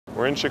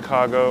We're in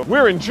Chicago.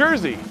 We're in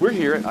Jersey. We're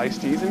here at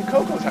Ice-T's and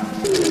Coco's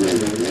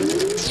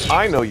house.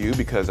 I know you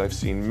because I've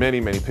seen many,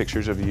 many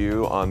pictures of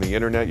you on the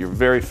internet. You're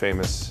very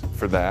famous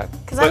for that.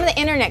 Because I'm the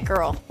internet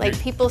girl. Like,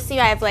 people see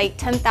I have like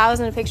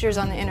 10,000 pictures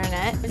on the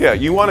internet. Yeah,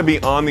 you want to be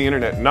on the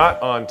internet,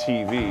 not on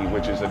TV,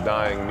 which is a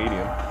dying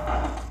medium.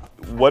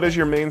 What is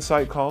your main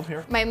site called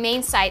here? My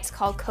main site's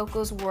called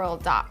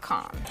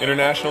cocosworld.com.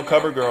 International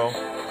cover girl.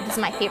 This is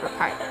my favorite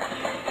part.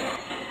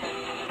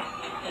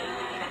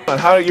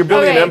 How you're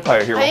building an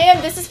empire here. I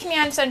am. This is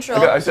Command Central.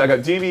 I got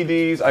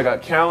DVDs. I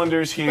got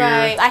calendars here.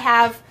 Right. I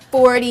have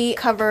 40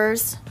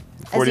 covers,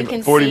 as you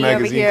can 40 see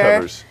magazine over here.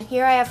 covers.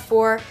 Here I have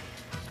 4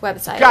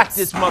 websites. Got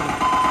this mother.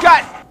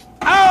 Got.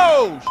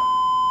 Oh.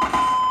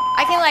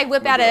 I can like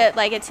whip out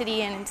a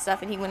titty and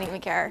stuff, and he wouldn't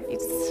even care.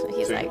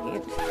 He's like.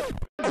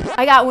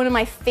 I got one of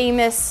my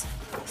famous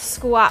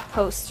squat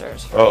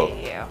posters for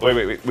you.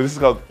 Wait. This is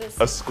called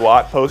a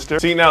squat poster?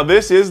 See, now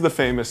this is the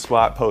famous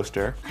squat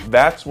poster.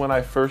 That's when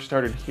I first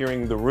started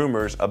hearing the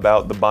rumors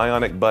about the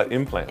bionic butt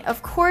implant.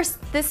 Of course,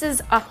 this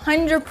is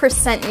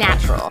 100%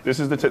 natural. This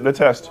is the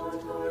test.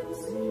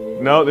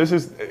 No, this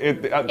is,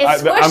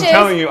 I'm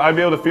telling you, I'd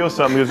be able to feel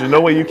something because there's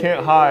no way you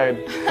can't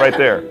hide right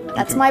there.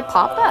 That's my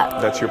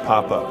pop-up. That's your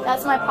pop-up.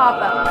 That's my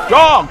pop-up.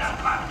 Dog.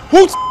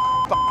 Who's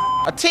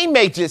a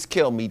teammate just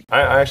killed me.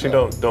 I actually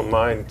don't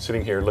mind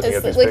sitting here looking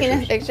at these pictures. Looking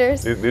at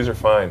pictures? These are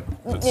fine.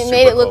 It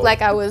made it look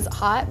like I was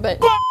hot,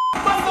 but...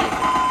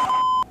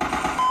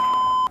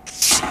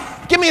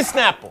 Give me a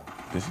Snapple.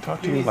 Does he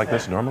talk to you like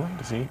this normally?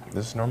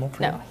 This is normal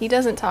for you? No, he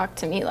doesn't talk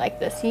to me like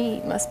this. He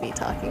must be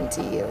talking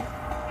to you.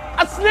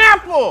 A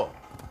Snapple.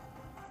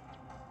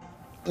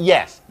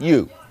 Yes,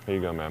 you. Here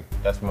you go, man.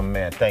 That's my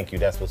man. Thank you.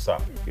 That's what's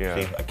up. Yeah.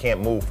 See, I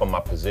can't move from my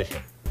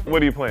position.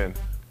 What are you playing?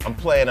 I'm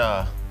playing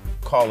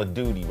Call of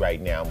Duty right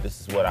now.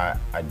 This is what I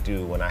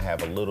do when I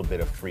have a little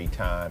bit of free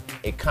time.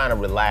 It kind of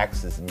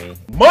relaxes me.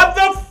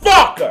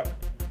 Motherfucker!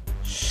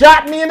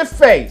 Shot me in the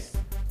face.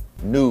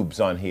 Noobs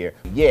on here.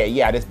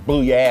 Yeah, I just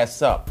blew your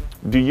ass up.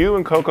 Do you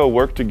and Coco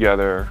work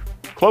together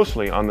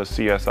closely on the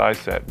CSI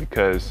set?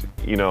 Because,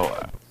 you know...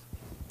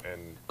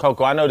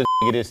 Coco, I know this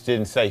nigga just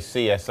didn't say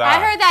CSI. I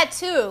heard that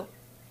too.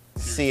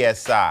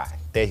 CSI,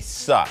 they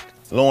suck.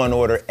 Law and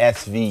Order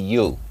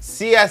SVU.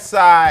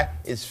 CSI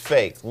is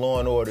fake. Law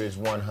and Order is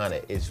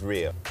 100. It's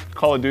real.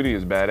 Call of Duty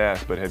is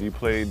badass, but have you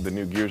played the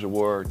new Gears of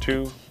War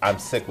 2? I'm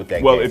sick with that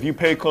game. Well, if you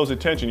pay close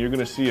attention, you're going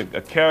to see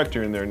a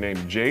character in there named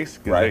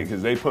Jace,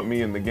 because they put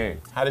me in the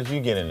game. How did you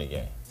get in the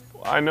game?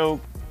 I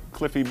know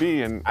Cliffy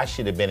B, and... I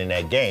should have been in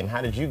that game.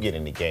 How did you get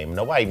in the game?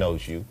 Nobody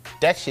knows you.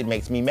 That shit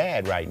makes me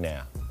mad right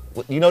now.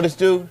 You know this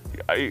dude?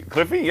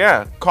 Cliffy?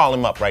 Yeah. Call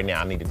him up right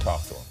now. I need to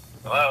talk to him.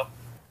 Hello?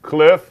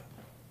 Cliff?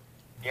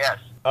 Yes.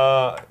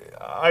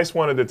 Ice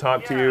wanted to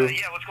talk to you.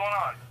 Yeah, what's going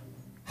on?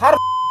 How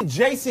the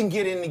Jason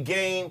get in the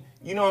game,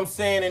 you know what I'm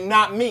saying, and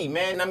not me,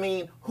 man? I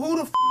mean, who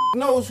the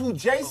knows who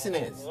Jason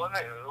is?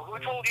 Who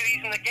told you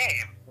he's in the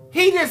game?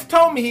 He just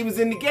told me he was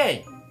in the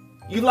game.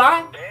 You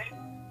lying? Jace,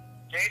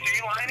 are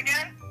you lying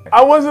again?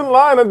 I wasn't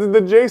lying.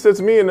 The Jace,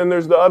 that's me, and then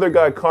there's the other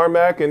guy,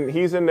 Carmack, and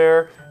he's in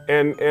there,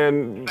 and... The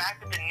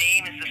fact that the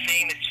name is the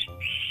same is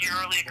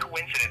purely a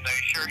coincidence, I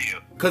assure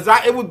you. Cause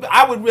I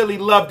would really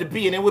love to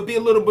be, and it would be a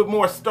little bit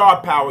more star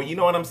power. You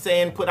know what I'm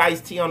saying? Put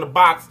Ice-T on the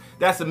box.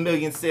 That's 1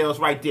 million sales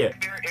right there. If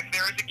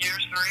there is a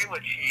Gears 3,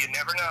 which you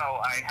never know,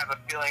 I have a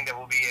feeling that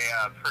will be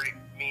a pretty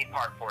mean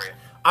part for you.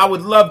 I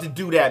would love to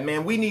do that,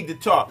 man. We need to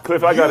talk.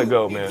 Cliff, I gotta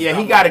go, man. Yeah,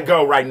 he gotta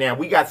go right now.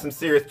 We got some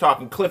serious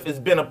talking. Cliff, it's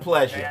been a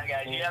pleasure. Yeah,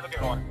 guys, you have a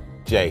good one.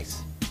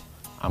 Jace,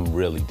 I'm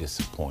really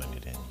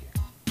disappointed in you.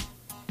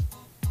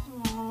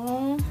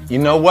 Aww. You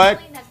know what?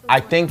 I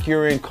think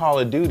you're in Call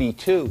of Duty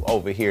too.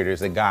 Over here,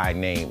 there's a guy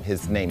named,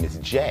 his name is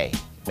Jay.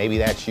 Maybe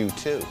that's you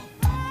too.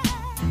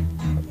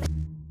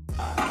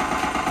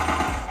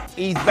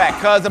 Ease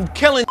back, cuz I'm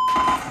killing.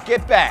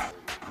 Get back.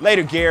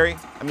 Later, Gary.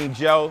 I mean,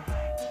 Joe,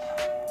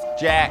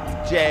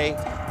 Jack, Jay.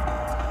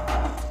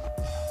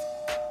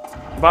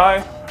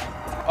 Bye.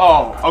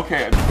 Oh,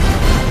 okay.